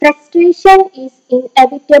Frustration is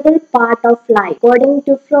inevitable part of life. According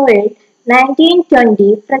to Freud,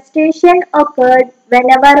 1920, frustration occurred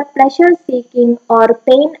whenever pleasure-seeking or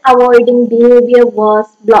pain-avoiding behavior was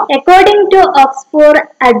blocked. According to Oxford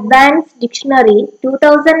Advanced Dictionary,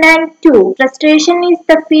 2002, frustration is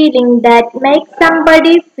the feeling that makes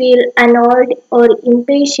somebody feel annoyed or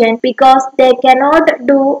impatient because they cannot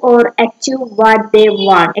do or achieve what they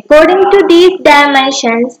want. According to these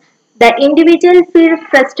dimensions, the individual feels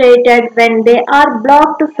frustrated when they are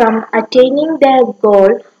blocked from attaining their goal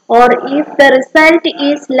or if the result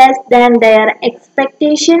is less than their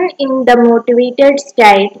expectation in the motivated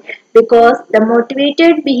state because the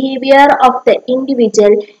motivated behavior of the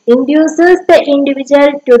individual induces the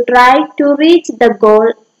individual to try to reach the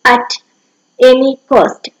goal at any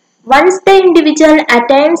cost. Once the individual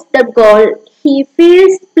attains the goal, he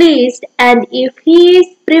feels pleased, and if he is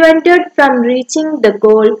prevented from reaching the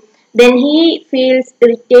goal, then he feels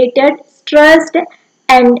irritated, stressed,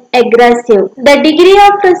 and aggressive. The degree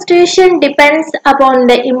of frustration depends upon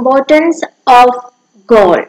the importance of goal.